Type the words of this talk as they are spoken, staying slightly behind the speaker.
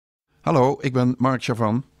Hallo, ik ben Mark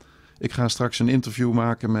Chavan. Ik ga straks een interview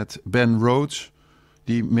maken met Ben Rhodes,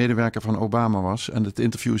 die medewerker van Obama was. En het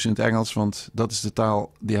interview is in het Engels, want dat is de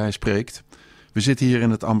taal die hij spreekt. We zitten hier in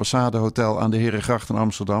het Ambassadehotel aan de Herengracht in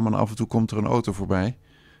Amsterdam en af en toe komt er een auto voorbij.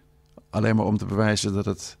 Alleen maar om te bewijzen dat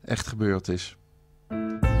het echt gebeurd is.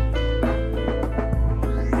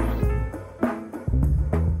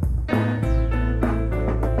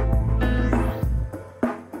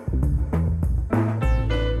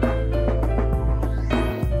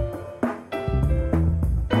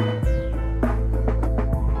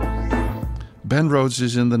 Ben Rhodes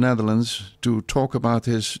is in the Netherlands to talk about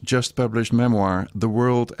his just published memoir, The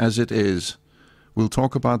World as It Is. We'll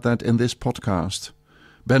talk about that in this podcast.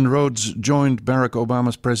 Ben Rhodes joined Barack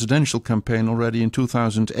Obama's presidential campaign already in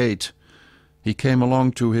 2008. He came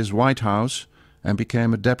along to his White House and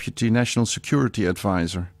became a deputy national security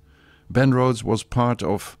advisor. Ben Rhodes was part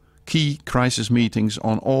of key crisis meetings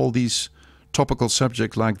on all these topical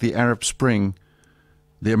subjects like the Arab Spring,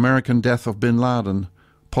 the American death of bin Laden,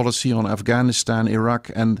 policy on Afghanistan, Iraq,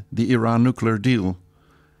 and the Iran nuclear deal.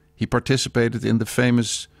 He participated in the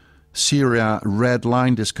famous Syria Red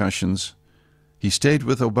Line discussions. He stayed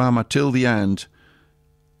with Obama till the end,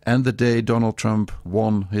 and the day Donald Trump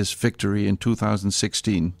won his victory in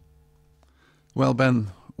 2016. Well,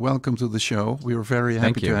 Ben, welcome to the show. We were very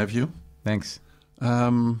happy to have you. Thanks.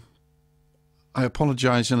 I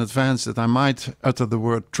apologize in advance that I might utter the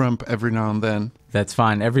word Trump every now and then. That's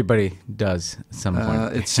fine. Everybody does at some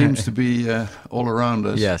point. It seems to be all around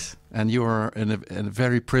us. Yes. And you are in a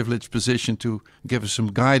very privileged position to give us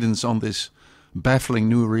some guidance on this baffling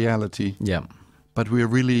new reality. Yeah. But we're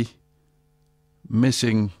really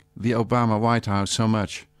missing the Obama White House so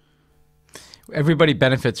much. Everybody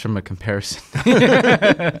benefits from a comparison.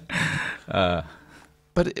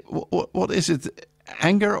 But what is it?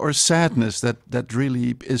 Anger or sadness that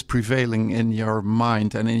really is prevailing in your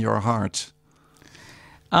mind and in your heart?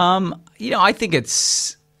 I think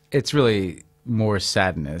it's really more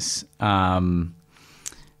sadness.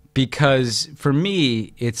 Because for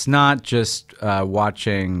me, it's not just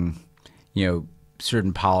watching,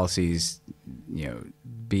 certain policies,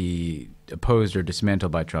 be opposed or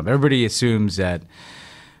dismantled by Trump. Everybody assumes that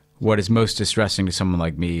what is most distressing to someone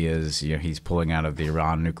like me is, he's pulling out of the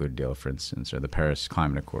Iran nuclear deal, for instance, or the Paris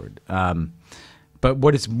Climate Accord. But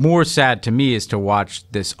what is more sad to me is to watch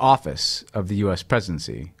this office of the U.S.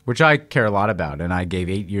 presidency, which I care a lot about, and I gave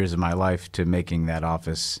 8 years of my life to making that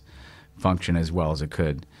office function as well as it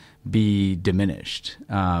could, be diminished.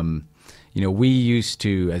 We used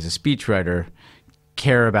to, as a speechwriter,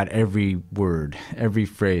 care about every word, every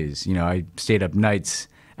phrase. I stayed up nights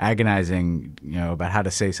agonizing, about how to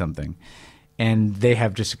say something, and they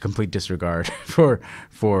have just a complete disregard for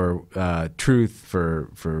truth,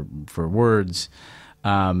 for words.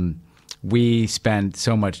 We spend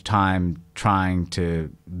so much time trying to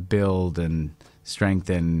build and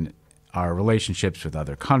strengthen our relationships with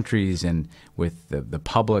other countries and with the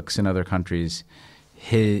publics in other countries.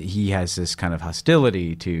 He has this kind of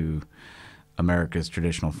hostility to America's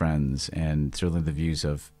traditional friends and certainly the views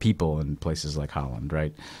of people in places like Holland,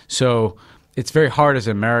 right? So it's very hard as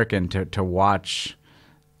an American to watch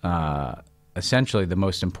essentially the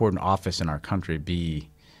most important office in our country be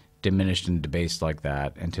diminished and debased like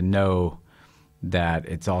that, and to know that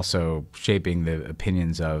it's also shaping the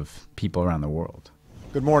opinions of people around the world.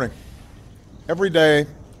 Good morning. Every day,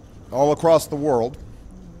 all across the world,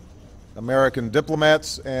 American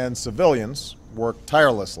diplomats and civilians work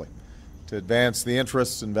tirelessly to advance the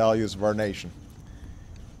interests and values of our nation.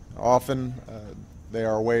 Often, they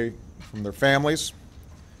are away from their families.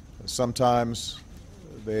 Sometimes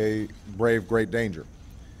they brave great danger.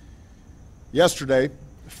 Yesterday,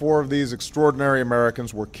 4 of these extraordinary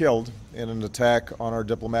Americans were killed in an attack on our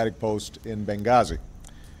diplomatic post in Benghazi.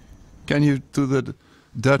 Can you, to the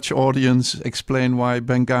Dutch audience, explain why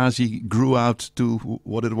Benghazi grew out to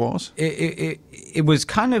what it was? It was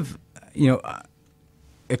kind of,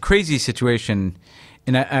 a crazy situation,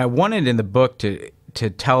 and I wanted in the book to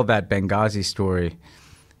tell that Benghazi story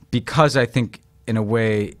because I think, in a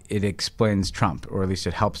way, it explains Trump, or at least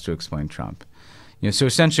it helps to explain Trump. So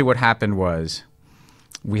essentially what happened was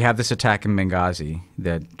we have this attack in Benghazi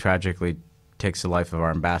that tragically takes the life of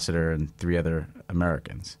our ambassador and 3 other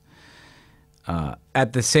Americans.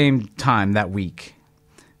 At the same time, that week,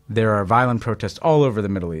 there are violent protests all over the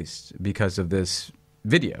Middle East because of this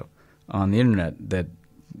video on the internet that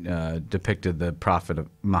depicted the Prophet of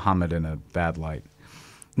Muhammad in a bad light,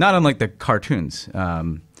 not unlike the cartoons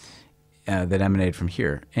that emanated from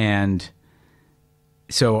here. And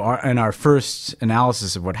so in our first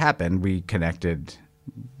analysis of what happened, we connected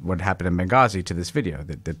what happened in Benghazi to this video,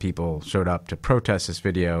 that people showed up to protest this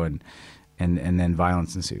video, and then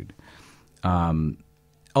violence ensued.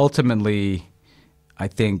 Ultimately, I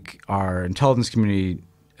think our intelligence community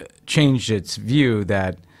changed its view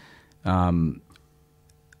that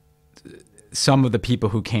some of the people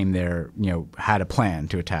who came there, had a plan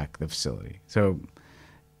to attack the facility. So,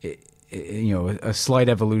 a slight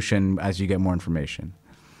evolution as you get more information.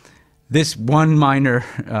 This one minor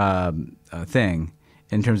thing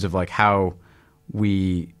in terms of like how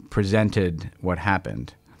we presented what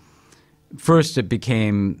happened. First, it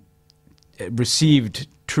received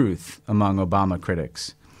truth among Obama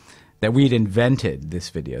critics that we'd invented this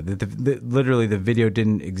video, that literally the video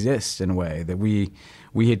didn't exist in a way, that we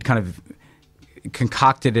had kind of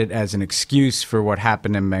concocted it as an excuse for what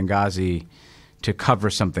happened in Benghazi to cover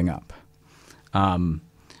something up,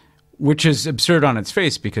 which is absurd on its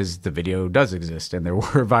face because the video does exist and there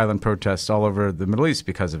were violent protests all over the Middle East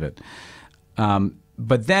because of it.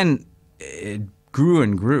 But then it grew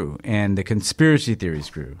and grew, and the conspiracy theories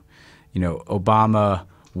grew. Obama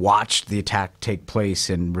watched the attack take place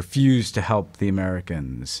and refused to help the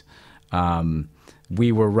Americans.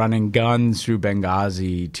 We were running guns through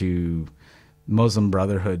Benghazi to Muslim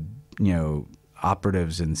Brotherhood,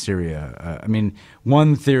 operatives in Syria.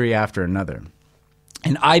 One theory after another.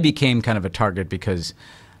 And I became kind of a target because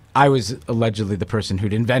I was allegedly the person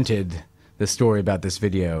who'd invented the story about this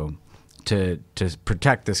video to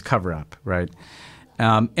protect this cover-up, right?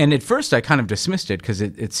 And at first I kind of dismissed it because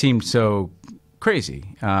it seemed so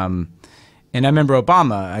crazy. And I remember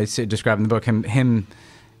Obama, described in the book, him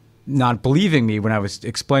not believing me when I was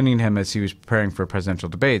explaining to him as he was preparing for presidential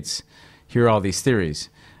debates, here are all these theories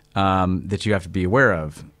that you have to be aware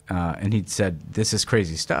of. And he said, this is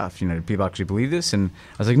crazy stuff. Do people actually believe this? And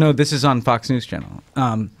I was like, no, this is on Fox News Channel.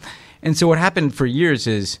 And so what happened for years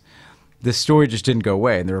is the story just didn't go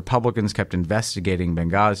away. And the Republicans kept investigating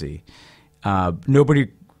Benghazi. Nobody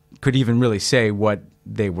could even really say what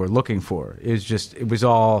they were looking for. It was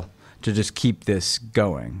all to just keep this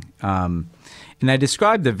going. And I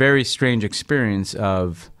described the very strange experience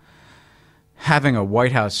of having a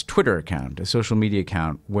White House Twitter account, a social media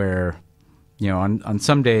account, where on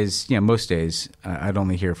some days, most days, I'd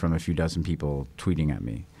only hear from a few dozen people tweeting at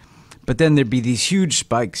me. But then there'd be these huge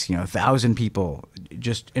spikes, 1,000 people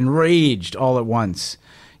just enraged all at once,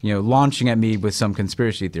 launching at me with some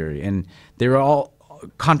conspiracy theory. And they were all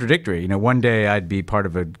contradictory. One day I'd be part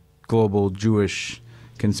of a global Jewish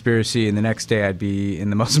conspiracy, and the next day I'd be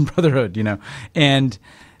in the Muslim Brotherhood, And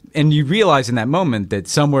you realize in that moment that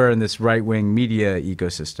somewhere in this right-wing media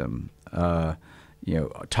ecosystem,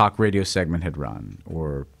 talk radio segment had run,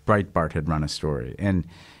 or Breitbart had run a story,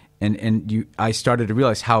 I started to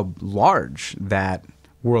realize how large that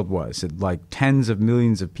world was. Like tens of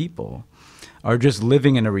millions of people are just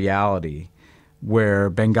living in a reality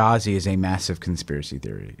where Benghazi is a massive conspiracy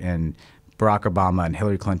theory, and Barack Obama and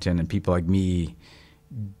Hillary Clinton and people like me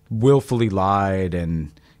willfully lied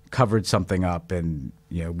and covered something up, and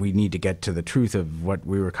we need to get to the truth of what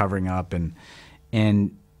we were covering up,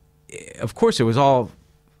 and of course it was all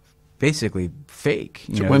basically fake.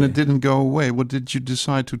 So when it didn't go away, what did you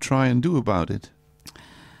decide to try and do about it?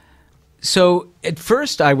 So at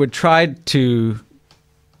first I would try to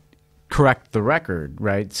correct the record,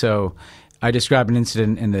 right? So I describe an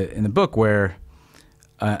incident in the book where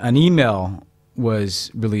an email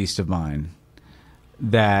was released of mine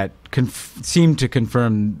that seemed to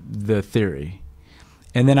confirm the theory.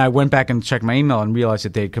 And then I went back and checked my email and realized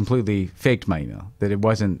that they had completely faked my email, that it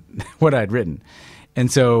wasn't what I'd written.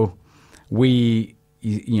 And so we,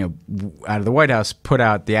 out of the White House, put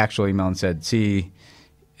out the actual email and said, see,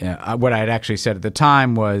 what I had actually said at the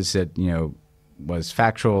time was that, was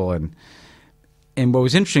factual. And what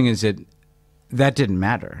was interesting is that didn't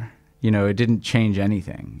matter. It didn't change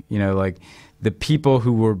anything. Like the people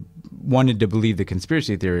who wanted to believe the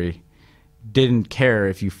conspiracy theory didn't care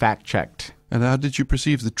if you fact-checked. And how did you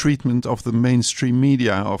perceive the treatment of the mainstream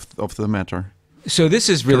media of the matter? So this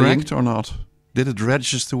is really... Correct or not? Did it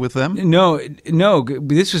register with them? No.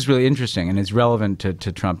 This was really interesting, and it's relevant to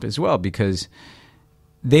Trump as well, because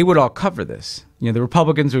they would all cover this. The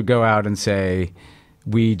Republicans would go out and say,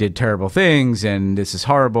 we did terrible things, and this is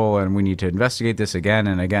horrible, and we need to investigate this again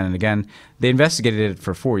and again and again. They investigated it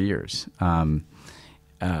for 4 years. Far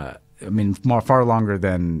longer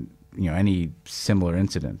than any similar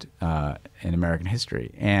incident in American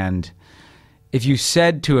history. And if you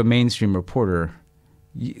said to a mainstream reporter,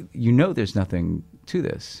 there's nothing to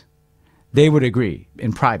this, they would agree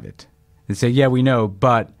in private. They'd say, yeah, we know,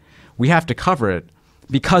 but we have to cover it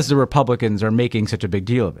because the Republicans are making such a big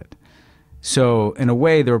deal of it. So in a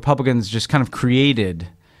way, the Republicans just kind of created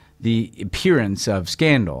the appearance of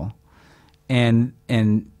scandal, and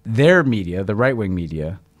their media, the right-wing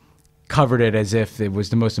media, covered it as if it was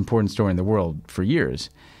the most important story in the world for years.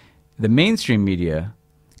 The mainstream media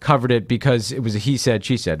covered it because it was a he said,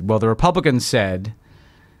 she said. Well, the Republicans said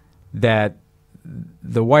that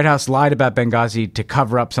the White House lied about Benghazi to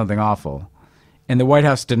cover up something awful, and the White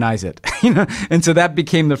House denies it. And so that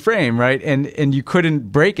became the frame, right? And you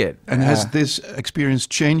couldn't break it. And has this experience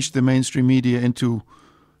changed the mainstream media into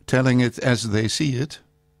telling it as they see it?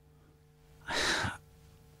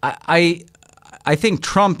 I think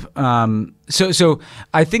Trump. So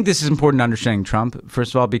I think this is important to understanding Trump,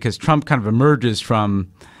 first of all, because Trump kind of emerges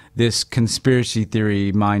from this conspiracy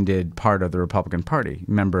theory minded part of the Republican Party.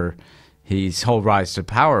 Remember, his whole rise to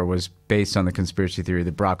power was based on the conspiracy theory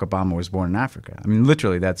that Barack Obama was born in Africa. I mean,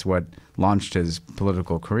 literally, that's what launched his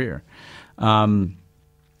political career.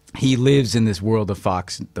 He lives in this world of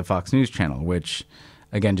the Fox News channel, which,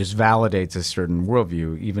 again, just validates a certain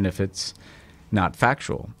worldview, even if it's not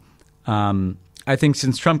factual. I think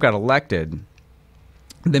since Trump got elected,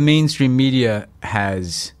 the mainstream media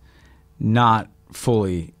has not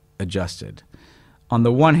fully adjusted. On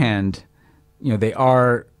the one hand, they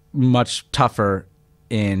are much tougher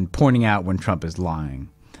in pointing out when Trump is lying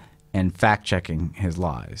and fact-checking his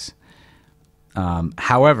lies.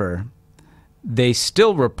 However, they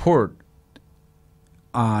still report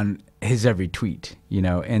on his every tweet,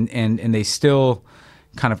 and they still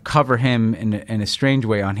kind of cover him in a strange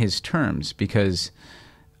way on his terms, because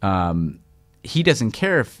he doesn't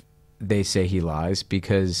care if they say he lies,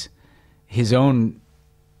 because his own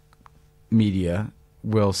media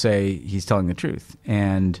will say he's telling the truth.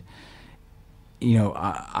 And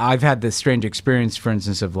I've had this strange experience, for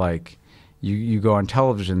instance, of like you go on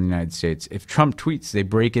television in the United States. If Trump tweets, they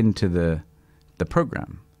break into the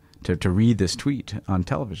program to read this tweet on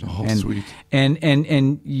television. Oh, and, sweet.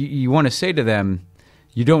 And you want to say to them,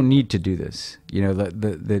 you don't need to do this.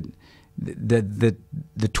 The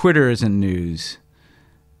Twitter isn't news.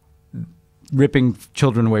 Ripping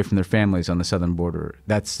children away from their families on the southern border,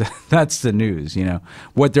 that's the news.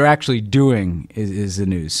 What they're actually doing is the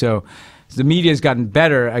news. So the media has gotten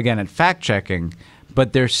better, again, at fact checking,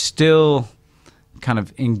 but they're still kind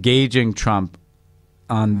of engaging Trump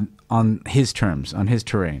on his terms, on his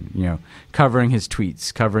terrain. Covering his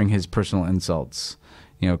tweets, covering his personal insults,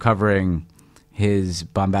 covering his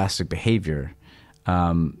bombastic behavior,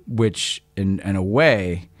 which in a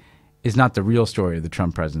way is not the real story of the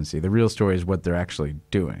Trump presidency. The real story is what they're actually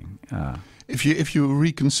doing. If you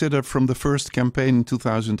reconsider from the first campaign in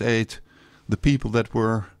 2008, the people that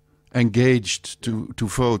were engaged to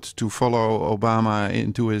vote to follow Obama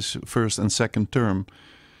into his first and second term,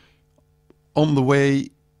 on the way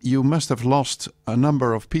you must have lost a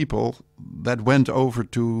number of people that went over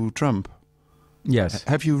to Trump. Yes.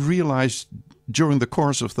 Have you realized during the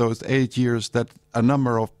course of those 8 years that a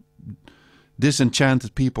number of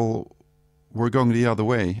disenchanted people were going the other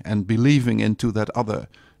way and believing into that other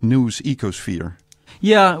news ecosphere?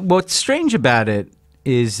 Yeah, what's strange about it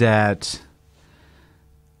is that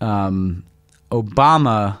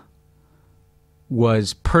Obama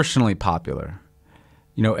was personally popular.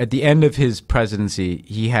 At the end of his presidency,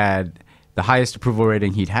 he had the highest approval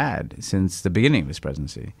rating he'd had since the beginning of his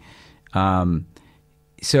presidency.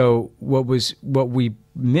 So what we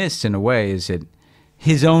missed in a way is that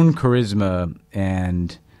his own charisma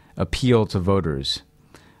and appeal to voters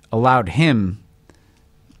allowed him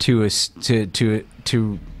to escape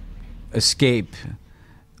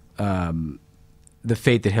the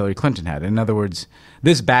fate that Hillary Clinton had. In other words,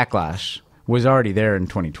 this backlash was already there in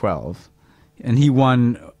 2012, and he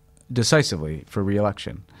won decisively for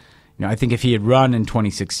re-election. I think if he had run in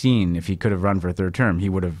 2016, if he could have run for a third term, he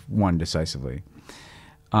would have won decisively.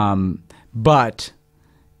 But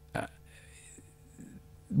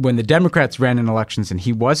when the Democrats ran in elections and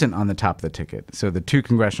he wasn't on the top of the ticket, so the two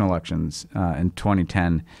congressional elections in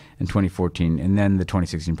 2010 and 2014, and then the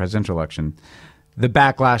 2016 presidential election, the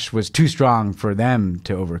backlash was too strong for them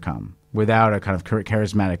to overcome without a kind of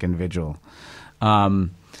charismatic individual. And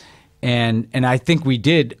I think we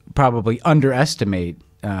did probably underestimate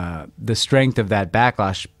the strength of that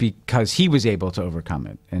backlash because he was able to overcome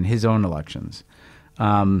it in his own elections.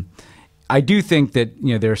 I do think that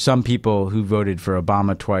there are some people who voted for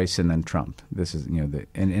Obama twice and then Trump. This is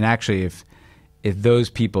and actually if those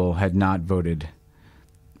people had not voted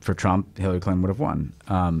for Trump, Hillary Clinton would have won.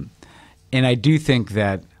 And I do think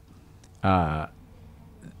that a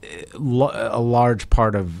large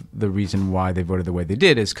part of the reason why they voted the way they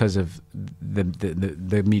did is because of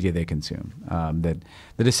the media they consume. That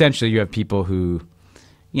essentially you have people who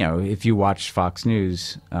if you watch Fox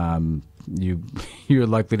News, you're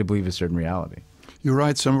likely to believe a certain reality. You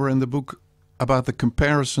write somewhere in the book about the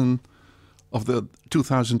comparison of the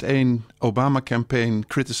 2008 Obama campaign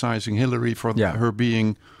criticizing Hillary for her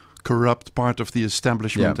being corrupt, part of the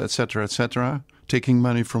establishment, etc., taking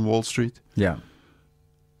money from Wall Street. Yeah.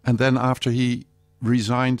 And then after he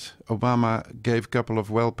resigned, Obama gave a couple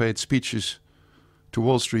of well-paid speeches to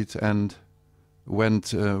Wall Street and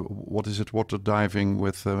went, water diving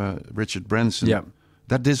with Richard Branson. Yeah.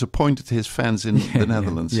 That disappointed his fans in the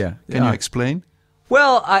Netherlands. Yeah. Can you explain?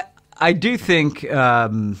 Well, I do think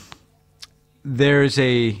there's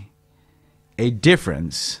a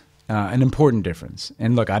difference, an important difference.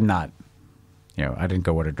 And look, I'm not, I didn't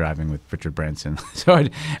go water driving with Richard Branson, so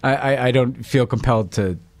I don't feel compelled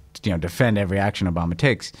to, defend every action Obama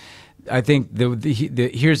takes. I think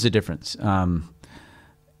here's the difference.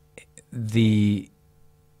 The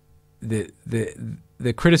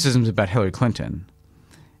criticisms about Hillary Clinton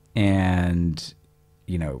and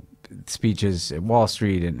speeches at Wall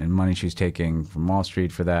Street and money she's taking from Wall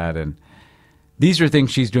Street for that, and these are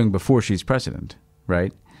things she's doing before she's president,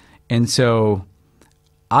 right? And so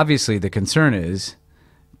obviously the concern is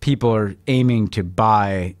people are aiming to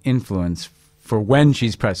buy influence for when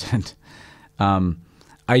she's president.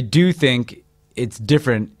 I do think it's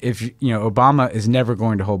different if Obama is never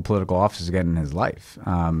going to hold political office again in his life.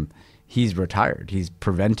 He's retired. He's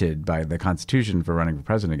prevented by the Constitution for running for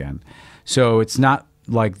president again. So it's not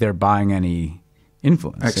like they're buying any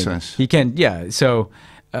influence. Access. He can, So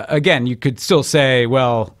again, you could still say,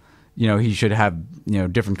 well, he should have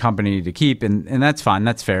different company to keep, and that's fine.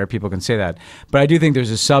 That's fair. People can say that. But I do think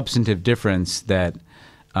there's a substantive difference that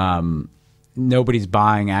nobody's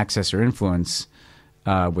buying access or influence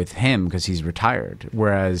with him because he's retired.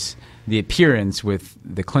 Whereas the appearance with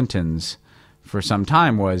the Clintons for some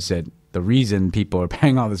time was that the reason people are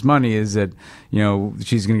paying all this money is that,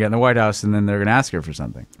 she's going to get in the White House and then they're going to ask her for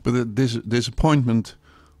something. But this disappointment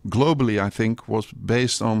globally, I think, was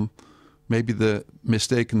based on maybe the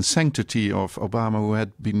mistaken sanctity of Obama, who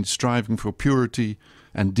had been striving for purity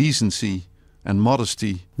and decency and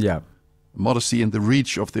modesty. Yeah. Modesty in the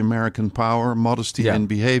reach of the American power, modesty in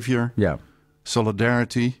behavior,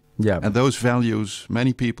 solidarity. Yeah. And those values,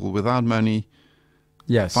 many people without money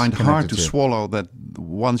find hard to swallow, that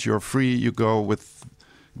once you're free, you go with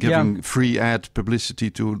giving free ad publicity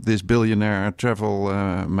to this billionaire travel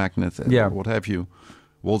magnate, what have you.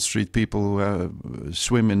 Wall Street people who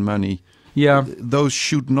swim in money. Yeah. Those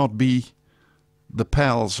should not be the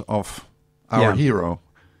pals of our hero.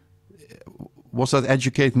 Was that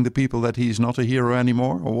educating the people that he's not a hero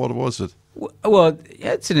anymore, or what was it? Well,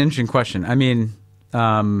 it's an interesting question. I mean,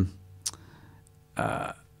 I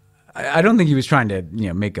don't think he was trying to,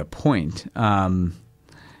 make a point.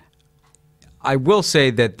 I will say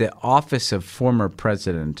that the office of former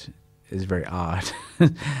president is very odd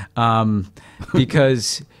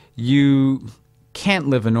because you can't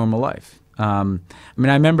live a normal life. I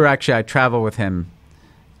remember actually I traveled with him,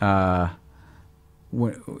 after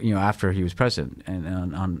he was president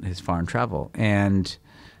and on his foreign travel, and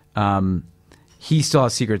he still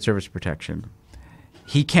has Secret Service protection.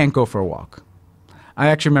 He can't go for a walk. I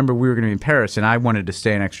actually remember we were going to be in Paris and I wanted to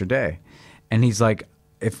stay an extra day, and he's like,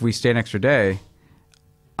 if we stay an extra day,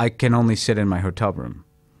 I can only sit in my hotel room.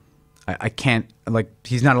 I can't,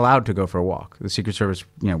 he's not allowed to go for a walk. The Secret Service,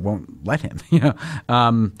 won't let him,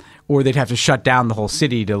 or they'd have to shut down the whole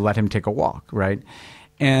city to let him take a walk, right?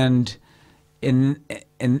 And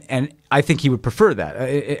I think he would prefer that.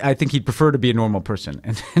 I think he'd prefer to be a normal person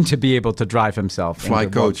and to be able to drive himself. Fly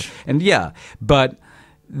coach. But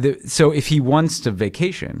so if he wants to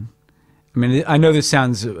vacation, I know this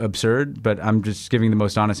sounds absurd, but I'm just giving the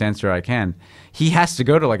most honest answer I can. He has to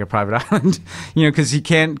go to a private island, because he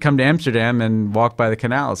can't come to Amsterdam and walk by the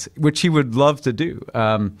canals, which he would love to do.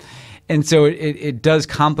 And so it does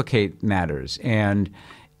complicate matters, and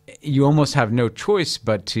you almost have no choice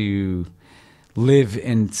but to live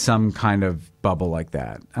in some kind of bubble like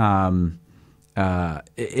that.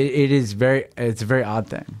 It's a very odd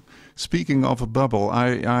thing. Speaking of a bubble,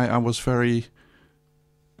 I was very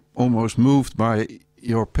almost moved by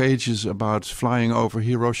your pages about flying over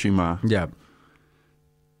Hiroshima. Yeah.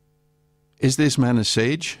 Is this man a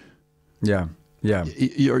sage? Yeah. Yeah.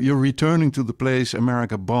 You're returning to the place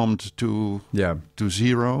America bombed to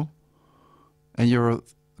zero, and you're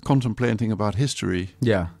contemplating about history.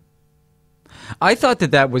 Yeah. I thought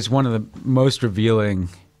that was one of the most revealing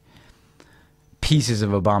pieces of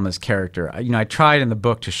Obama's character. I tried in the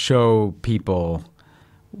book to show people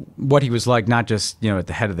what he was like, not just, at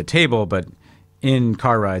the head of the table, but in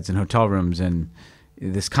car rides and hotel rooms and,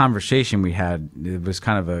 this conversation we had, it was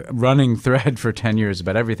kind of a running thread for 10 years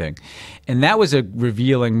about everything. And that was a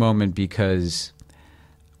revealing moment because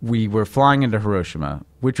we were flying into Hiroshima,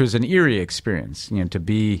 which was an eerie experience.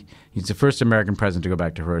 He's the first American president to go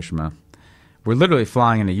back to Hiroshima. We're literally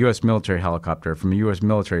flying in a U.S. military helicopter from a U.S.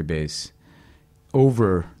 military base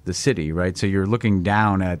over the city, right? So you're looking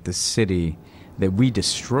down at the city that we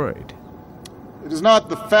destroyed. It is not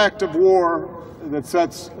the fact of war that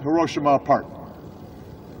sets Hiroshima apart.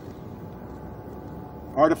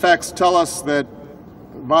 Artifacts tell us that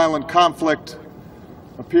violent conflict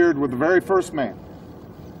appeared with the very first man.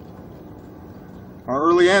 Our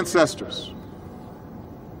early ancestors,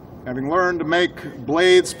 having learned to make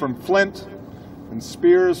blades from flint and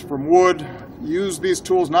spears from wood, used these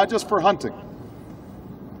tools not just for hunting,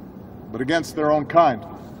 but against their own kind.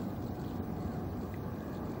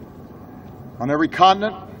 On every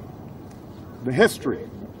continent, the history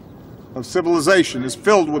of civilization is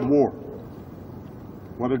filled with war,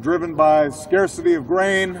 whether driven by scarcity of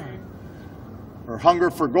grain or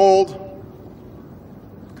hunger for gold,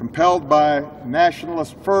 compelled by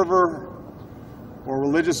nationalist fervor or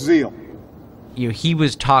religious zeal. He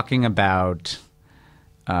was talking about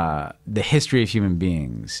the history of human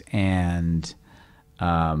beings, and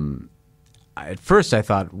at first I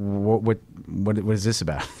thought, what is this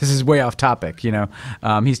about? This is way off topic,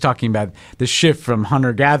 He's talking about the shift from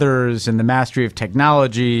hunter-gatherers and the mastery of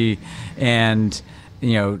technology, and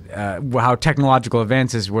how technological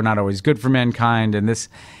advances were not always good for mankind, and this,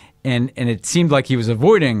 and it seemed like he was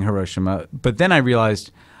avoiding Hiroshima. But then I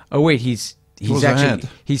realized, oh wait, he's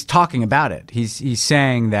talking about it. He's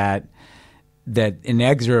saying that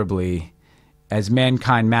inexorably, as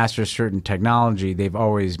mankind masters certain technology, they've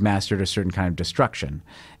always mastered a certain kind of destruction,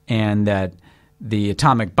 and that the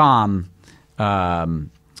atomic bomb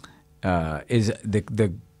is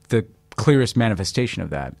the clearest manifestation of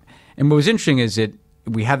that. And what was interesting is that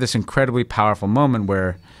we had this incredibly powerful moment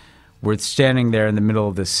where we're standing there in the middle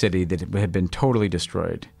of this city that had been totally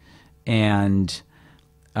destroyed, and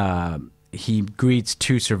he greets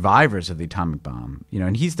two survivors of the atomic bomb,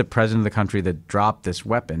 and he's the president of the country that dropped this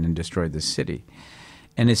weapon and destroyed this city.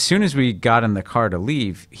 And as soon as we got in the car to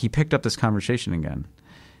leave, he picked up this conversation again.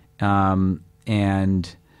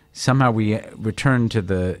 And somehow we returned to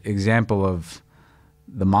the example of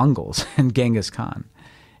the Mongols and Genghis Khan.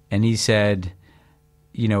 And he said,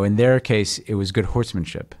 in their case, it was good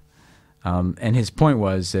horsemanship. And his point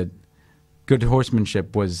was that good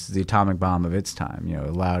horsemanship was the atomic bomb of its time,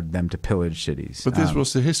 allowed them to pillage cities. But this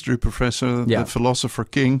was the history professor, the philosopher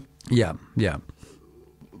king. Yeah.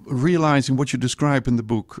 Realizing what you describe in the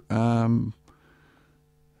book, the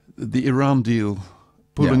Iran deal,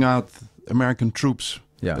 pulling out American troops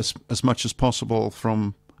as much as possible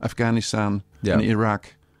from Afghanistan and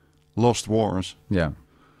Iraq, lost wars. Yeah.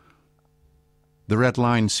 The Red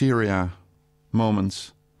Line Syria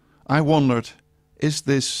moments. I wondered, is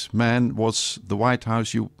this man, was the White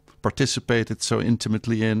House you participated so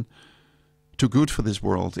intimately in, too good for this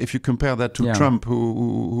world? If you compare that to Trump,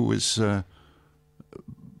 who is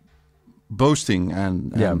boasting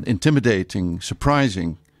and intimidating,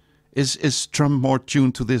 surprising, is Trump more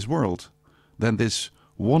tuned to this world than this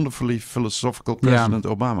wonderfully philosophical President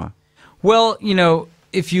Obama? Well,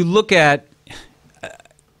 if you look at,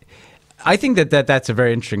 I think that's a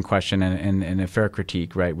very interesting question and a fair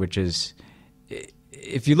critique, right? Which is,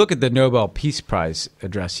 if you look at the Nobel Peace Prize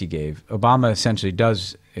address he gave, Obama essentially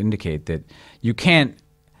does indicate that you can't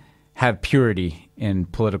have purity in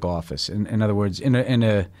political office. In other words,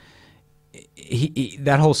 that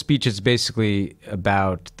whole speech is basically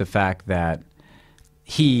about the fact that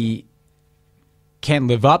he can't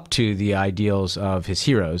live up to the ideals of his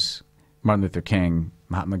heroes, Martin Luther King,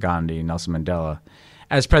 Mahatma Gandhi, Nelson Mandela,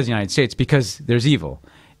 as president of the United States, because there's evil,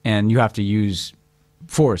 and you have to use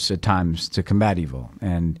force at times to combat evil.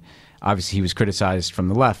 And obviously he was criticized from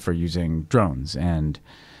the left for using drones and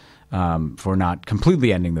for not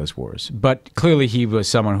completely ending those wars. But clearly he was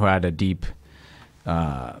someone who had a deep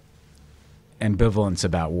ambivalence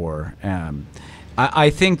about war. I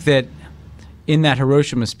think that in that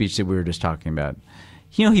Hiroshima speech that we were just talking about,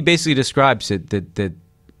 he basically describes it that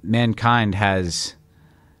mankind has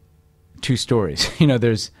two stories.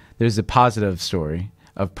 There's the positive story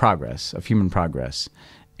of progress, of human progress,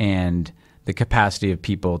 and the capacity of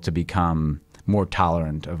people to become more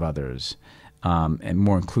tolerant of others, and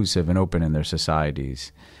more inclusive and open in their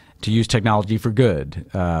societies, to use technology for good,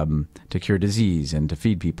 to cure disease and to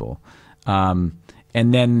feed people. And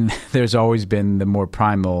then there's always been the more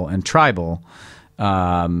primal and tribal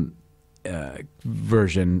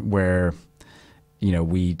version where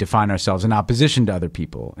we define ourselves in opposition to other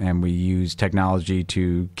people, and we use technology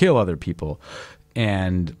to kill other people,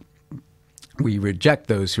 and we reject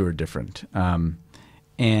those who are different.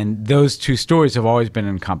 And those two stories have always been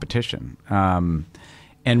in competition.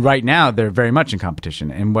 And right now, they're very much in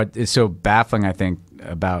competition. And what is so baffling, I think,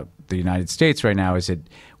 about the United States right now is that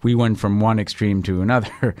we went from one extreme to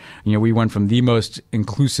another. We went from the most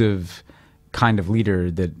inclusive kind of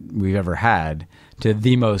leader that we've ever had to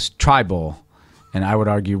the most tribal, and I would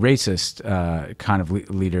argue racist kind of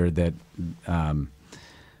leader that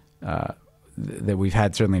that we've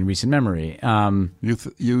had certainly in recent memory.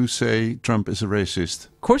 You say Trump is a racist.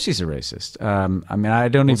 Of course he's a racist. I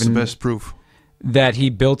don't What's even... the best proof? That he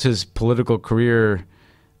built his political career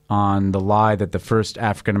on the lie that the first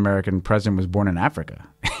African-American president was born in Africa.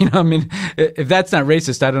 If that's not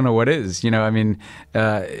racist, I don't know what is. You never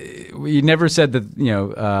said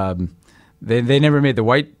that, they never made the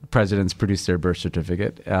white presidents produce their birth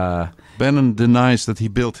certificate. Bannon denies that he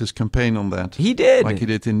built his campaign on that. He did. Like he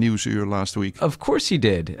did in Newsyear last week. Of course he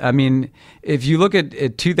did. If you look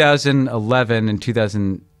at 2011 and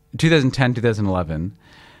 2010, 2011,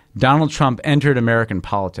 Donald Trump entered American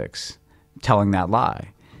politics telling that lie.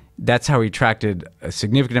 That's how he attracted a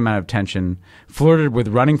significant amount of attention, flirted with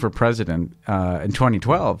running for president in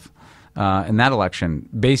 2012 in that election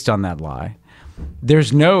based on that lie.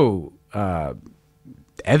 There's no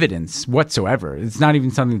evidence whatsoever. It's not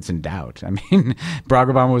even something that's in doubt.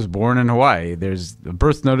 Barack Obama was born in Hawaii. There's a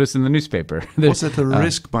birth notice in the newspaper. Was it a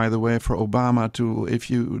risk, by the way, for Obama to, if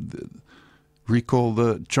you recall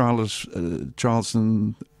the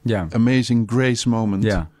Charleston Amazing Grace moment,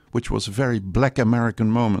 which was a very black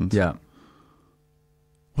American moment. Yeah.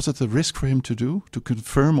 Was it a risk for him to do, to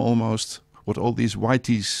confirm almost what all these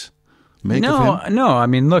whiteys make of him? No.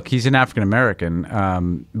 Look, he's an African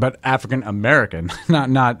American, but African American,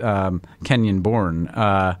 not Kenyan born.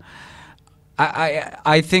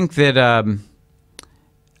 I think that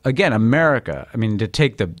again, America.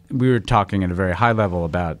 We were talking at a very high level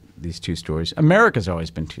about these two stories. America's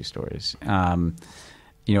always been two stories.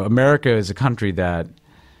 America is a country that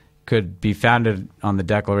could be founded on the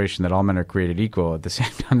declaration that all men are created equal at the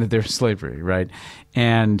same time that there's slavery, right?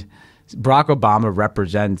 And Barack Obama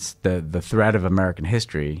represents the thread of American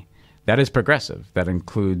history that is progressive, that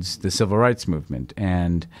includes the civil rights movement,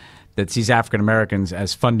 and that sees African Americans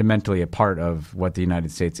as fundamentally a part of what the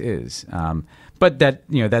United States is. But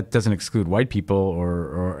that doesn't exclude white people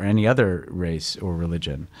or any other race or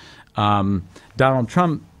religion. Donald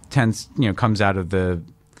Trump comes out of the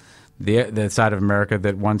side of America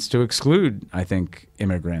that wants to exclude, I think,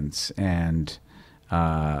 immigrants, and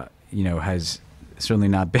has certainly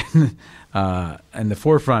not been in the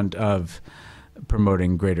forefront of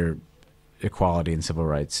promoting greater equality and civil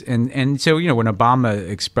rights. And so when Obama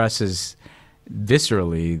expresses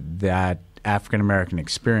viscerally that African American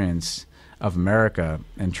experience of America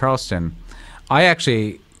in Charleston, I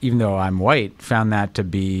actually, even though I'm white, found that to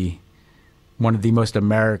be one of the most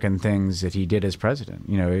American things that he did as president.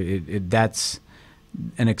 That's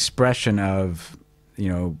an expression of,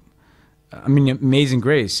 Amazing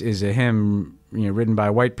Grace is a hymn, written by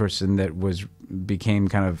a white person that became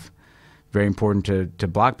kind of very important to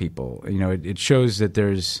black people. It shows that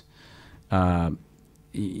there's,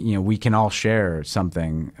 we can all share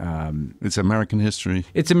something. It's American history.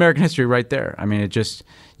 It's American history right there.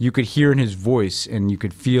 You could hear in his voice, and you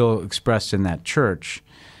could feel expressed in that church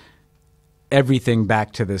everything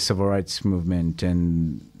back to the civil rights movement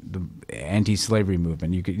and the anti-slavery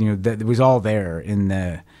movement. You could, that it was all there in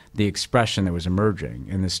the expression that was emerging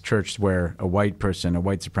in this church, where a white person, a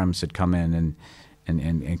white supremacist, had come in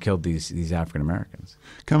and killed these African Americans.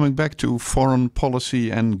 Coming back to foreign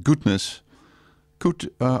policy and goodness,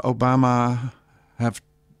 could Obama have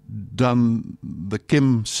done the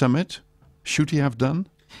Kim summit? Should he have done?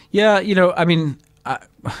 Yeah,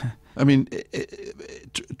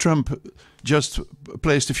 Trump just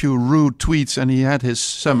placed a few rude tweets and he had his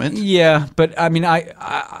summit. Yeah, but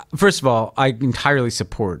I first of all, I entirely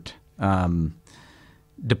support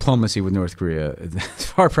diplomacy with North Korea. It's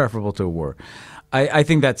far preferable to a war. I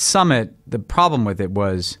think that summit, the problem with it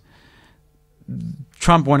was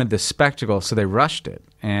Trump wanted the spectacle, so they rushed it,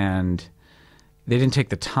 and they didn't take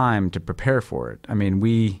the time to prepare for it.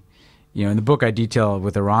 In the book I detail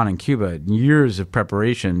with Iran and Cuba, years of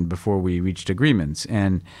preparation before we reached agreements.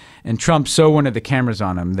 And Trump so wanted the cameras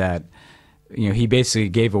on him that, he basically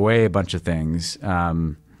gave away a bunch of things,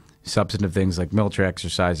 substantive things like military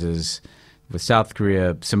exercises with South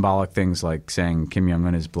Korea, symbolic things like saying Kim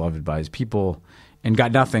Jong-un is beloved by his people, and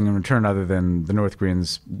got nothing in return other than the North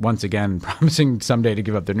Koreans once again promising someday to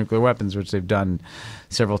give up their nuclear weapons, which they've done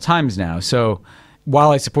several times now. So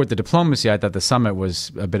while I support the diplomacy, I thought the summit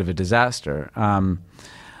was a bit of a disaster.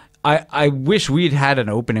 I wish we'd had an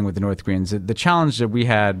opening with the North Koreans. The challenge that we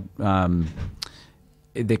had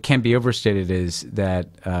that can't be overstated is that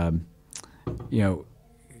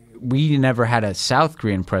we never had a South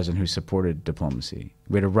Korean president who supported diplomacy.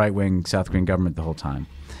 We had a right-wing South Korean government the whole time.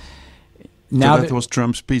 Now so that was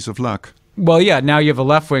Trump's piece of luck. Well, yeah. Now you have a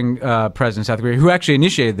left-wing president of South Korea who actually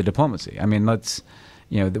initiated the diplomacy. I mean,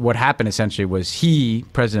 what happened essentially was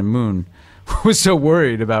President Moon, was so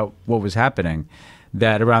worried about what was happening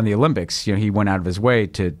that around the Olympics, he went out of his way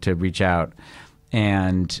to reach out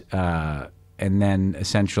and then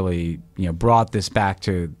essentially brought this back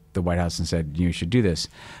to the White House and said you should do this.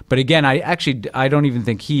 But again, I don't even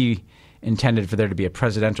think he intended for there to be a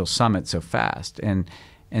presidential summit so fast.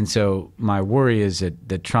 And so my worry is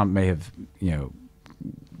that Trump may have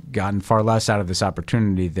gotten far less out of this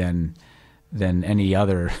opportunity than any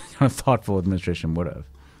other thoughtful administration would have.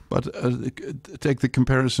 But take the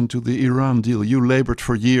comparison to the Iran deal. You labored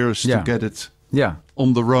for years to get it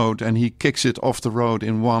on the road, and he kicks it off the road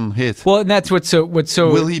in one hit. Well, and that's what's so.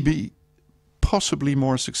 Will he be possibly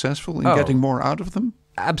more successful in getting more out of them?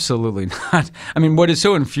 Absolutely not. I mean, what is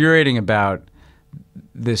so infuriating about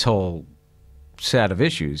this whole set of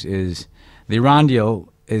issues is the Iran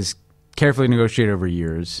deal is carefully negotiated over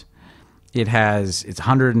years. It's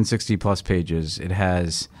 160 plus pages. It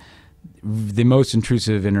has the most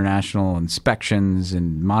intrusive international inspections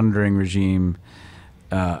and monitoring regime.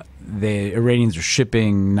 The Iranians are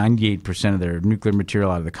shipping 98% of their nuclear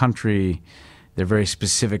material out of the country. There are very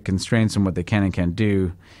specific constraints on what they can and can't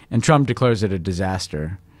do. And Trump declares it a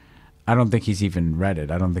disaster. I don't think he's even read it.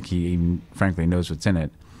 I don't think he even, frankly, knows what's in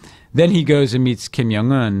it. Then he goes and meets Kim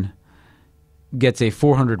Jong-un, gets a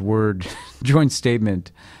 400-word joint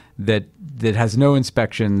statement that has no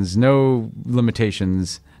inspections, no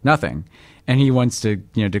limitations, nothing. And he wants to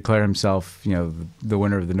declare himself the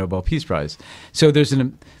winner of the Nobel Peace Prize. So there's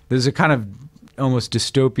a kind of almost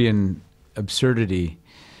dystopian absurdity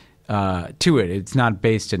to it. It's not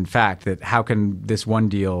based in fact. That how can this one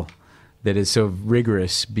deal that is so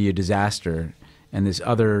rigorous be a disaster, and this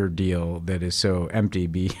other deal that is so empty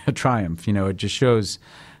be a triumph? It just shows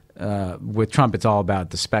with Trump it's all about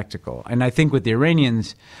the spectacle. And I think with the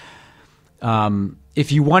Iranians,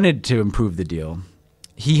 if you wanted to improve the deal,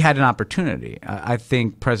 he had an opportunity. I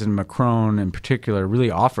think President Macron in particular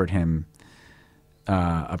really offered him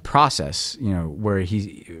a process, where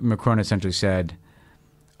Macron essentially said,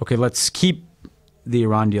 okay, let's keep the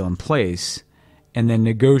Iran deal in place and then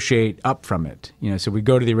negotiate up from it. So we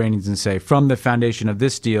go to the Iranians and say, from the foundation of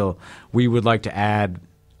this deal, we would like to add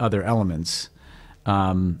other elements.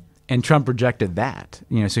 And Trump rejected that.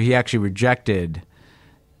 So he actually rejected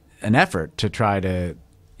an effort to try to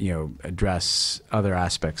address other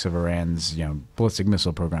aspects of Iran's, ballistic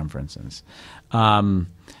missile program, for instance.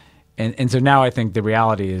 And so now I think the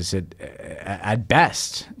reality is that at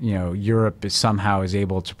best, Europe is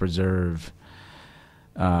able to preserve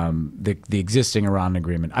the existing Iran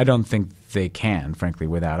agreement. I don't think they can, frankly,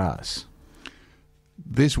 without us.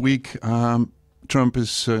 This week, Trump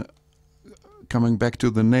is coming back to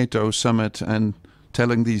the NATO summit and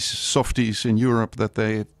telling these softies in Europe that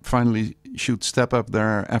they finally should step up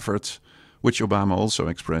their efforts, which Obama also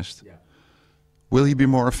expressed. Yeah. Will he be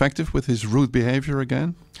more effective with his rude behavior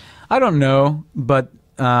again? I don't know, but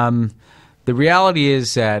the reality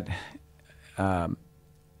is that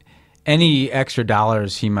any extra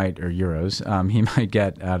dollars or euros he might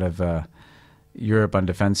get out of Europe on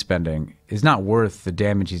defense spending is not worth the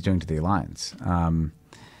damage he's doing to the alliance. An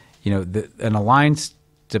alliance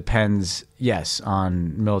depends, yes,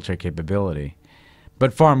 on military capability,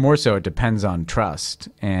 but far more so it depends on trust.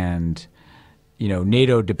 And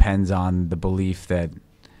NATO depends on the belief that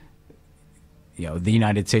the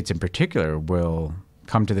United States in particular will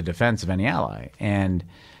come to the defense of any ally. And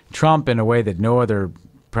Trump, in a way that no other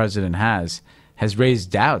president has raised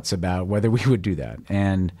doubts about whether we would do that.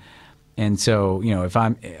 And so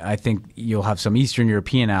I think you'll have some Eastern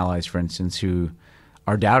European allies, for instance, who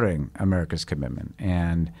are doubting America's commitment,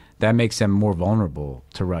 and that makes them more vulnerable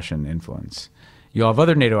to Russian influence. You'll have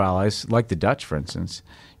other NATO allies, like the Dutch, for instance,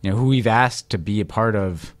 who we've asked to be a part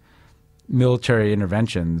of military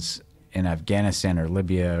interventions in Afghanistan or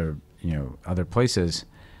Libya or other places,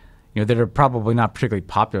 that are probably not particularly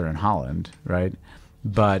popular in Holland, right?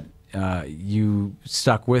 But you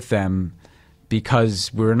stuck with them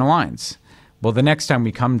because we're in an alliance. Well, the next time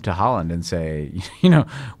we come to Holland and say, do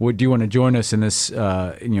you want to join us in this,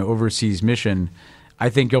 overseas mission? I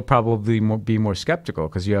think you'll probably be more skeptical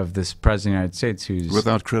because you have this president of the United States who's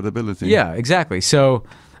without credibility. Yeah, exactly. So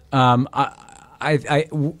I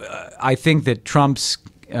I think that Trump's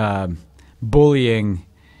bullying,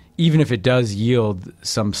 even if it does yield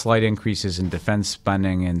some slight increases in defense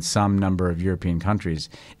spending in some number of European countries,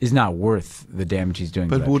 is not worth the damage he's doing.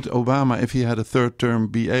 But would Obama, if he had a third term,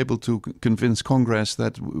 be able to convince Congress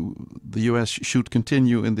that the U.S. should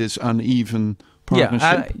continue in this uneven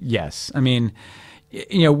partnership? Yes. I mean,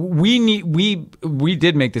 we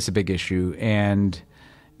did make this a big issue, and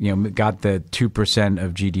got the 2%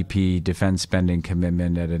 of GDP defense spending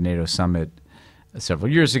commitment at a NATO summit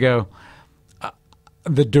several years ago.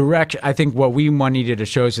 The direction, I think what we needed to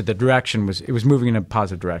show is that the direction was moving in a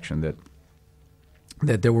positive direction,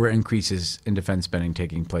 that there were increases in defense spending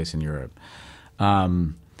taking place in Europe. But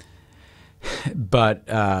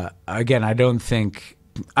again, I don't think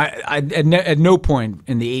at no point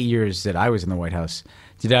in the 8 years that I was in the White House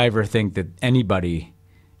did I ever think that anybody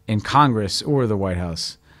in Congress or the White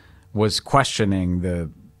House was questioning the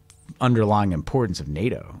underlying importance of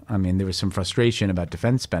NATO. I mean, there was some frustration about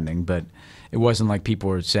defense spending, but it wasn't like people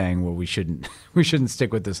were saying, "Well, we shouldn't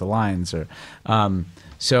stick with this alliance." Or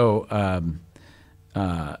so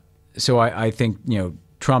I think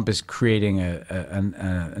Trump is creating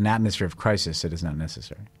an atmosphere of crisis that is not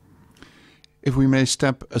necessary. If we may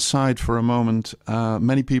step aside for a moment,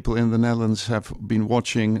 many people in the Netherlands have been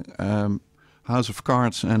watching House of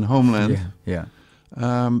Cards and Homeland. Yeah.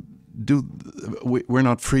 We're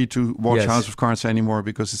not free to watch Yes. House of Cards anymore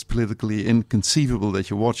because it's politically inconceivable that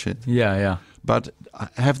you watch it. Yeah. But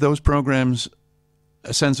have those programs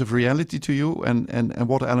a sense of reality to you, and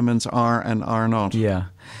what elements are and are not? Yeah.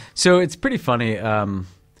 So it's pretty funny.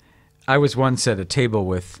 I was once at a table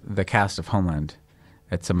with the cast of Homeland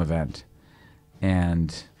at some event,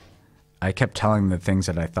 and I kept telling them the things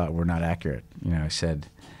that I thought were not accurate. I said,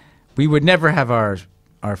 we would never have our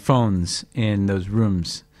phones in those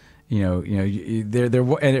rooms. We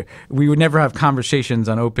would never have conversations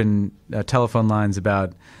on open telephone lines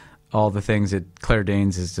about all the things that Claire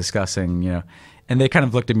Danes is discussing. And they kind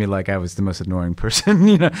of looked at me like I was the most annoying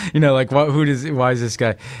person. Like why is this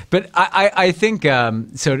guy? But I think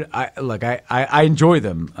so. I enjoy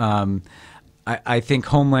them. I think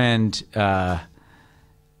Homeland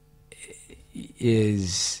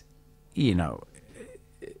is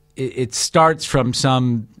it starts from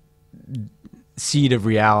some seed of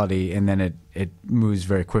reality, and then it moves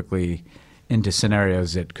very quickly into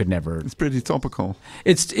scenarios that could never. It's pretty topical.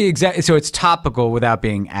 It's exactly so. It's topical without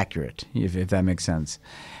being accurate, if that makes sense.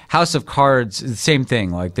 House of Cards is the same thing.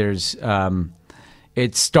 Like there's,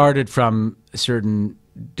 it started from certain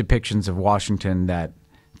depictions of Washington that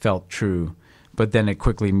felt true, but then it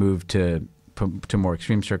quickly moved to more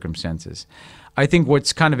extreme circumstances. I think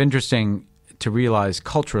what's kind of interesting to realize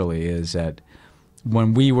culturally is that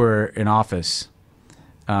when we were in office,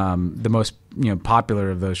 the most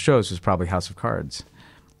popular of those shows was probably House of Cards.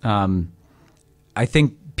 I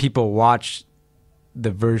think people watch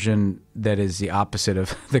the version that is the opposite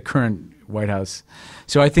of the current White House.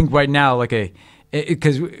 So I think right now,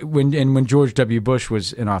 because when George W. Bush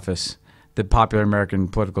was in office, the popular American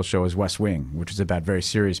political show was West Wing, which is about very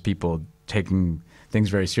serious people taking things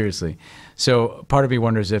very seriously. So part of me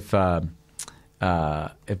wonders if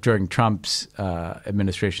during Trump's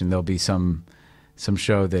administration there'll be some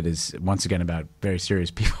show that is once again about very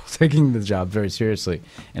serious people taking the job very seriously,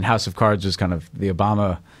 and House of Cards is kind of the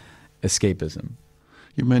Obama escapism.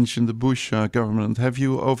 You mentioned the Bush government. Have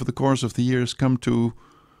you, over the course of the years, come to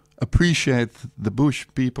appreciate the Bush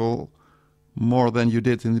people more than you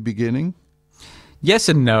did in the beginning? Yes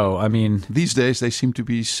and no. I mean, these days they seem to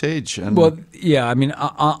be sage and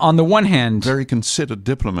on the one hand, very considered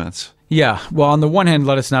diplomats. Yeah. Well, on the one hand,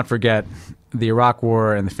 let us not forget the Iraq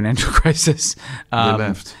War and the financial crisis. They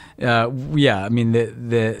left. I mean,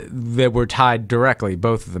 they were tied directly,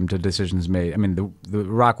 both of them, to decisions made. I mean, the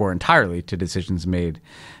Iraq War entirely to decisions made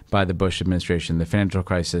by the Bush administration. The financial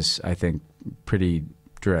crisis, I think, pretty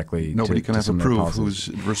directly. Nobody can ever prove who's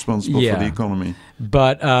responsible for the economy.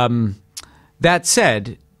 But that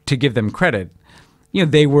said, to give them credit,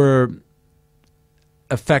 they were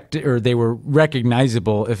effective, or they were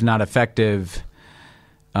recognizable, if not effective,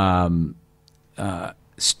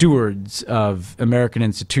 stewards of American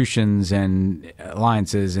institutions and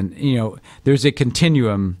alliances. And, there's a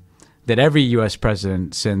continuum that every U.S.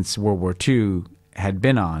 president since World War II had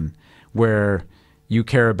been on, where you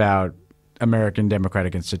care about American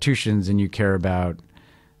democratic institutions and you care about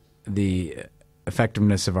the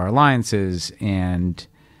effectiveness of our alliances, and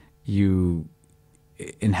you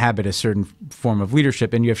inhabit a certain form of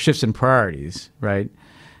leadership, and you have shifts in priorities, right,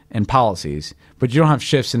 and policies, but you don't have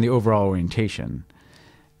shifts in the overall orientation.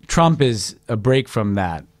 Trump is a break from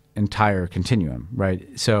that entire continuum, right?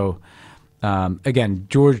 So Again,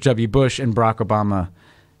 George W. Bush and Barack Obama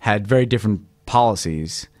had very different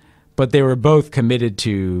policies, but they were both committed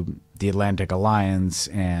to the Atlantic Alliance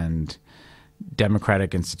and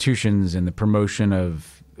democratic institutions and the promotion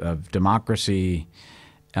of democracy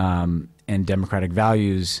and democratic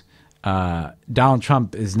values. Donald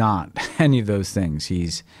Trump is not any of those things.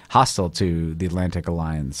 He's hostile to the Atlantic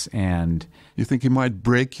Alliance. And you think he might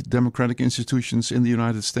break democratic institutions in the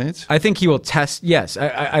United States? I think he will test. Yes,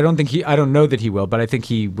 I don't know that he will, but I think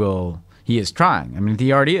he will. He is trying. I mean,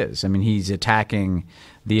 he already is. I mean, he's attacking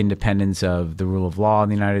the independence of the rule of law in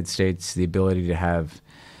the United States, the ability to have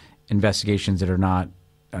investigations that are not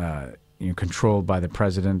controlled by the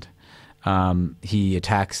president. He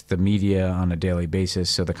attacks the media on a daily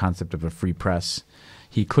basis, so the concept of a free press.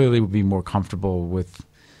 He clearly would be more comfortable with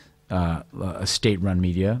a state-run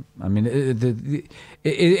media. I mean,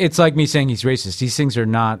 it's like me saying he's racist. These things are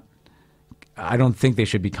not. I don't think they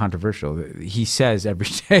should be controversial. He says every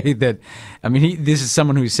day that. I mean, this is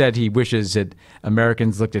someone who said he wishes that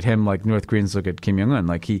Americans looked at him like North Koreans look at Kim Jong-un.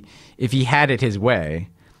 Like if he had it his way,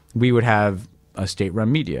 we would have a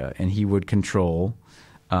state-run media, and he would control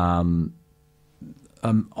all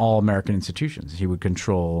American institutions. He would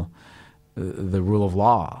control the rule of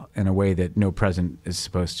law in a way that no president is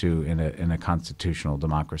supposed to in a constitutional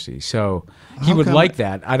democracy. So he would like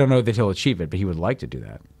that. I don't know that he'll achieve it, but he would like to do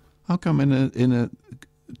that. How come in a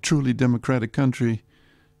truly democratic country,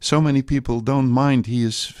 so many people don't mind he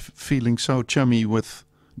is feeling so chummy with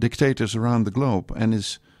dictators around the globe and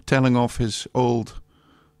is telling off his old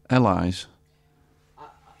allies?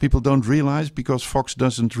 People don't realize because Fox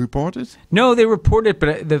doesn't report it? No, they report it,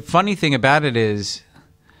 but the funny thing about it is,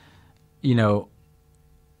 it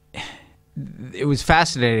was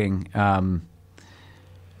fascinating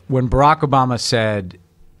when Barack Obama said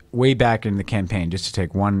way back in the campaign, just to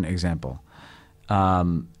take one example,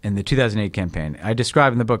 in the 2008 campaign, I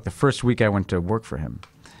described in the book the first week I went to work for him.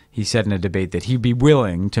 He said in a debate that he'd be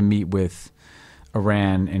willing to meet with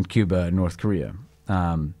Iran and Cuba and North Korea.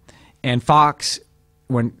 And Fox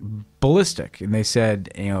went ballistic, and they said,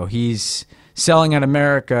 he's selling out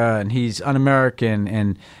America and he's un-American,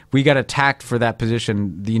 and we got attacked for that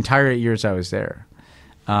position the entire 8 years I was there.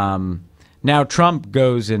 Now Trump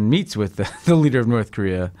goes and meets with the leader of North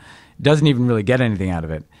Korea, doesn't even really get anything out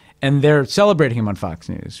of it, and they're celebrating him on Fox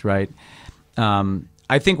News, right?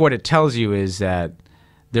 I think what it tells you is that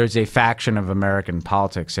there's a faction of American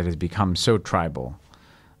politics that has become so tribal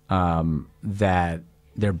that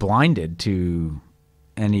they're blinded to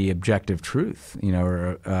any objective truth,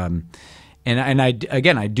 and I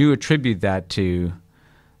do attribute that to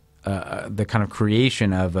the kind of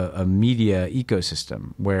creation of a media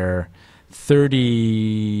ecosystem where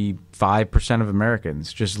 35% of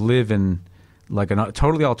Americans just live in like a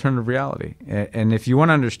totally alternative reality. And if you want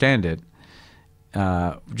to understand it,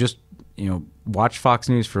 just watch Fox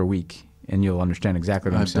News for a week and you'll understand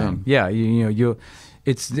exactly what I'm saying. Yeah,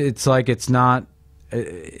 it's like it's not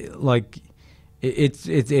like.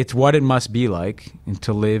 It's what it must be like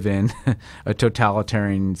to live in a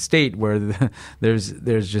totalitarian state where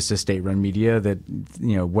there's just a state-run media that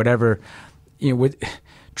with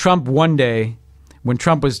Trump one day, when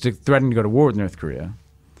Trump was threatening to go to war with North Korea,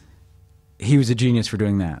 he was a genius for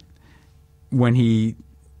doing that. When he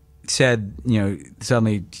said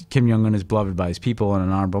suddenly Kim Jong-un is beloved by his people and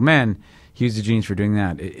an honorable man, he was a genius for doing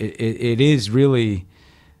that. It is really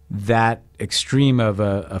that extreme of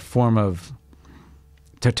a form of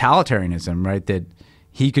totalitarianism, right? That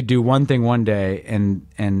he could do one thing one day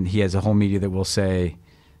and he has a whole media that will say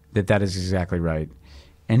that is exactly right.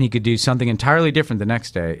 And he could do something entirely different the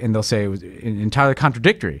next day and they'll say it was entirely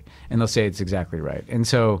contradictory and they'll say it's exactly right. And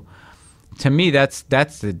so to me, that's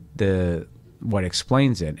the what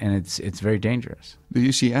explains it, and it's very dangerous. Do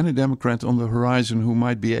you see any Democrat on the horizon who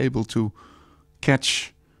might be able to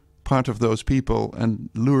catch part of those people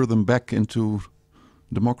and lure them back into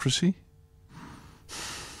democracy?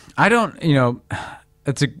 I don't know.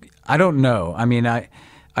 I mean,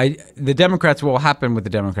 the Democrats, what will happen with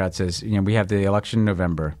the Democrats is, we have the election in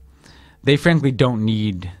November. They frankly don't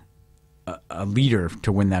need a leader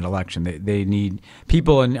to win that election. They need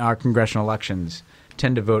people in our congressional elections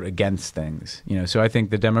tend to vote against things. So I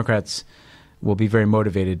think the Democrats will be very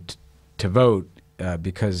motivated to vote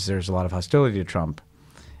because there's a lot of hostility to Trump.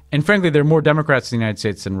 And frankly, there are more Democrats in the United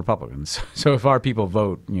States than Republicans. So if our people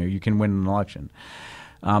vote, you can win an election.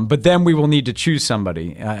 But then we will need to choose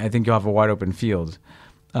somebody. I think you'll have a wide open field.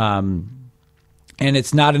 And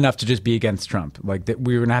it's not enough to just be against Trump. Like that,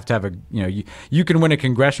 we're going to have a, you can win a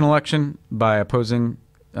congressional election by opposing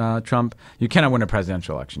Trump, you cannot win a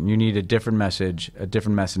presidential election. You need a different message, a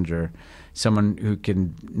different messenger, someone who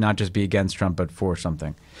can not just be against Trump but for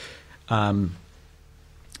something. And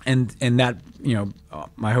that,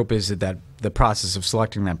 my hope is that the process of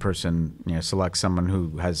selecting that person, selects someone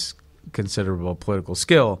who has considerable political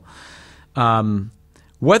skill.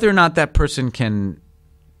 Whether or not that person can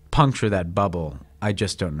puncture that bubble, I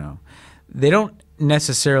just don't know. They don't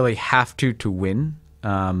necessarily have to win.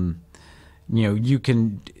 You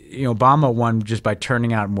can, Obama won just by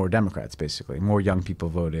turning out more Democrats, basically. More young people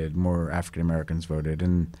voted, more African Americans voted,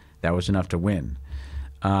 and that was enough to win.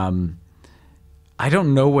 I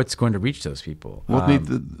don't know what's going to reach those people. What need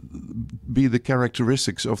to be the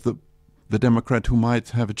characteristics of the Democrat who might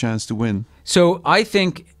have a chance to win? So I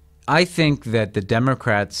think that the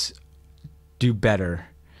Democrats do better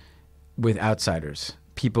with outsiders,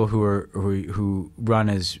 people who run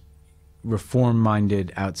as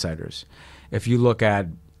reform-minded outsiders. If you look at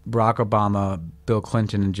Barack Obama, Bill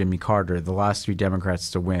Clinton, and Jimmy Carter, the last three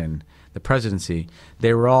Democrats to win the presidency,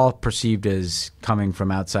 they were all perceived as coming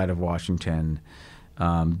from outside of Washington,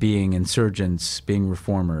 being insurgents, being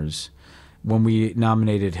reformers. When we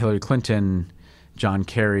nominated Hillary Clinton, John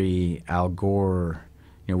Kerry, Al Gore,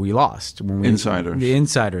 we lost. Insiders. The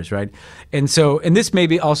insiders, right? And this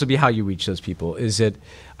may also be how you reach those people, is that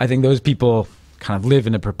I think those people kind of live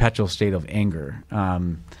in a perpetual state of anger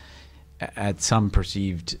at some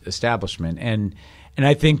perceived establishment. And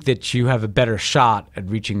I think that you have a better shot at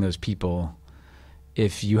reaching those people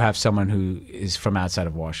if you have someone who is from outside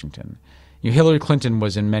of Washington. Hillary Clinton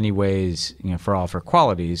was in many ways, for all of her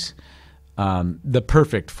qualities, the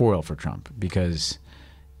perfect foil for Trump because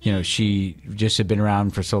she just had been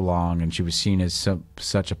around for so long and she was seen as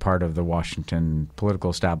such a part of the Washington political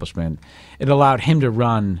establishment. It allowed him to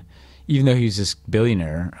run, even though he was this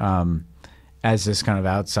billionaire, as this kind of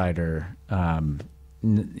outsider,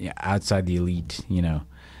 outside the elite,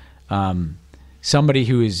 someone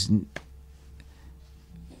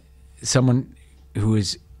who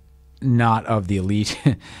is not of the elite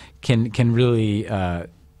can really,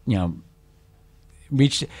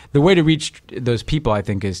 reach. The way to reach those people, I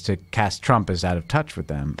think, is to cast Trump as out of touch with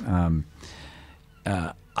them.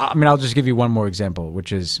 I'll just give you one more example,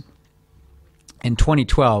 which is in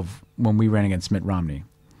 2012 when we ran against Mitt Romney.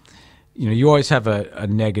 You always have a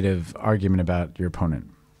negative argument about your opponent.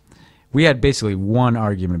 We had basically one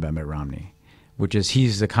argument about Mitt Romney, which is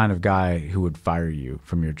he's the kind of guy who would fire you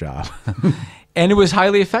from your job. And it was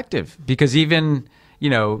highly effective because even,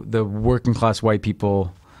 the working class white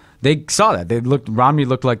people, they saw that. Romney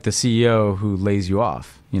looked like the CEO who lays you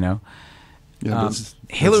off, Yeah, that's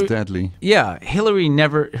deadly. Yeah, Hillary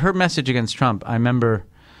her message against Trump, I remember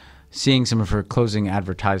seeing some of her closing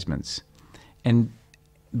advertisements. And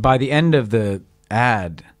by the end of the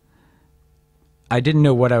ad, I didn't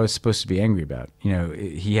know what I was supposed to be angry about.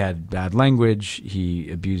 He had bad language, he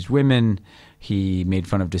abused women, he made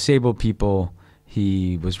fun of disabled people,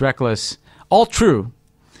 he was reckless. All true,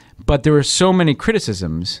 but there were so many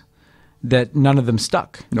criticisms that none of them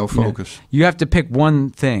stuck. No focus. You have to pick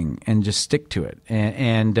one thing and just stick to it,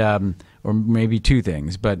 and or maybe two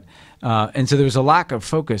things. But and so there was a lack of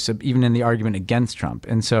focus even in the argument against Trump.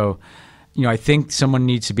 And so, I think someone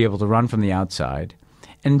needs to be able to run from the outside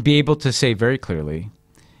and be able to say very clearly,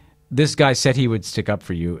 this guy said he would stick up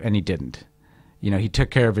for you, and he didn't. He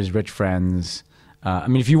took care of his rich friends.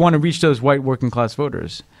 If you want to reach those white working class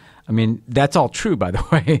voters, that's all true, by the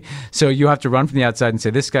way. So you have to run from the outside and say,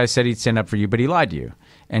 this guy said he'd stand up for you, but he lied to you.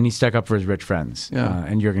 And he stuck up for his rich friends. Yeah.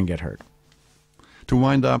 And you're going to get hurt. To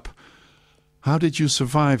wind up, how did you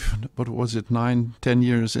survive, what was it, 9-10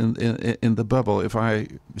 years in the bubble? If I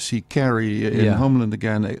see Carrie in Homeland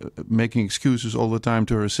again, making excuses all the time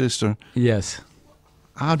to her sister. Yes.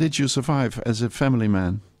 How did you survive as a family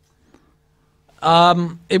man?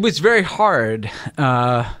 It was very hard.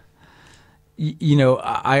 I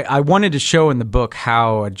wanted to show in the book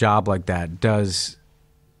how a job like that does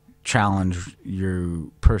challenge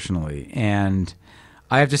you personally. And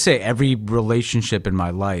I have to say, every relationship in my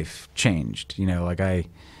life changed.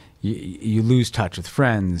 You lose touch with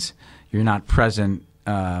friends. You're not present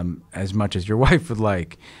as much as your wife would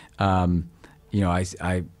like. My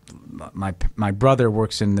brother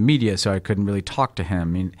works in the media, so I couldn't really talk to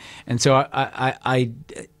him. And so I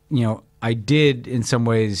did in some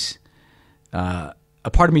ways. A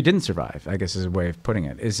part of me didn't survive, I guess is a way of putting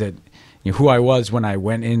it, is that who I was when I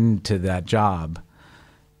went into that job,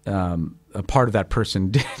 a part of that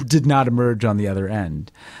person did not emerge on the other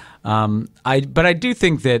end. But I do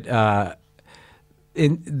think that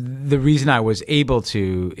the reason I was able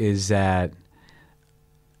to is that,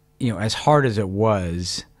 as hard as it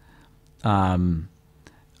was,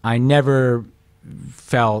 I never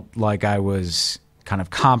felt like I was kind of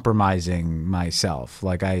compromising myself.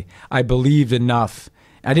 Like I believed enough.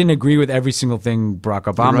 I didn't agree with every single thing Barack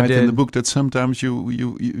Obama You write did. in the book that sometimes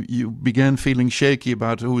you began feeling shaky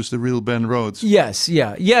about who's the real Ben Rhodes. Yes,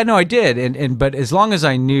 yeah. No, I did, and but as long as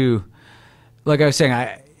I knew, like I was saying,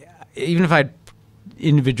 even if I had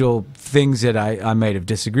individual things that I might have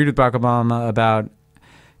disagreed with Barack Obama about,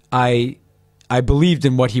 I believed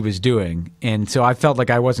in what he was doing, and so I felt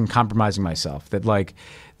like I wasn't compromising myself. That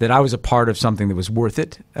I was a part of something that was worth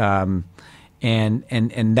it, and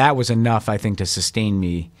that was enough, I think, to sustain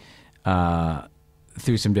me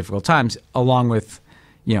through some difficult times. Along with,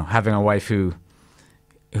 having a wife who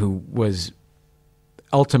was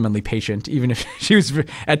ultimately patient, even if she was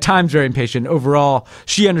at times very impatient. Overall,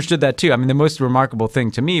 she understood that too. I mean, the most remarkable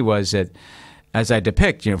thing to me was that, as I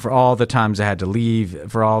depict, for all the times I had to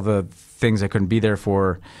leave, for all the things I couldn't be there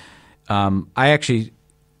for, I actually,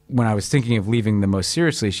 when I was thinking of leaving the most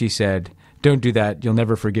seriously, she said, "Don't do that. You'll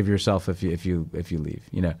never forgive yourself if you leave."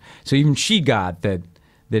 So even she got that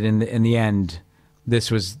in the end,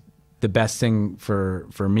 this was the best thing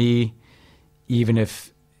for me, even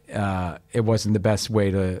if it wasn't the best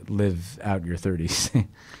way to live out your 30s.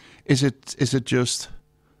 Is it just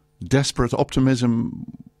desperate optimism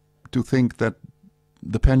to think that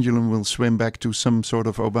the pendulum will swim back to some sort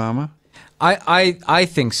of Obama? I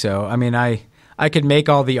think so. I mean, I could make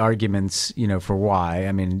all the arguments, for why.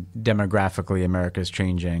 I mean, demographically, America's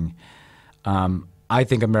changing. I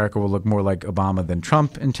think America will look more like Obama than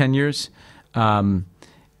Trump in 10 years.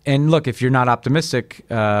 And look, if you're not optimistic,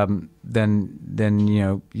 then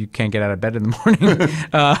you can't get out of bed in the morning.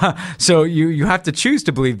 So you have to choose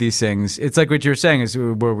to believe these things. It's like what you're saying is,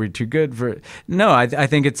 were we too good for? No, I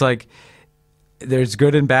think it's like there's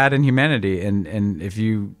good and bad in humanity, and if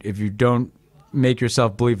you don't make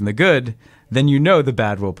yourself believe in the good, then the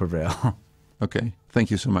bad will prevail. Okay, thank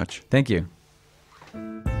you so much. Thank you.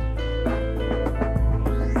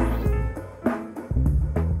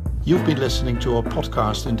 You've been listening to a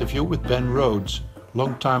podcast interview with Ben Rhodes,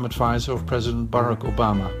 longtime advisor of President Barack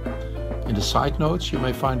Obama. In the side notes, you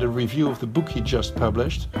may find a review of the book he just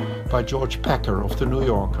published by George Packer of The New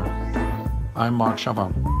Yorker. I'm Mark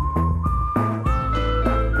Chaban.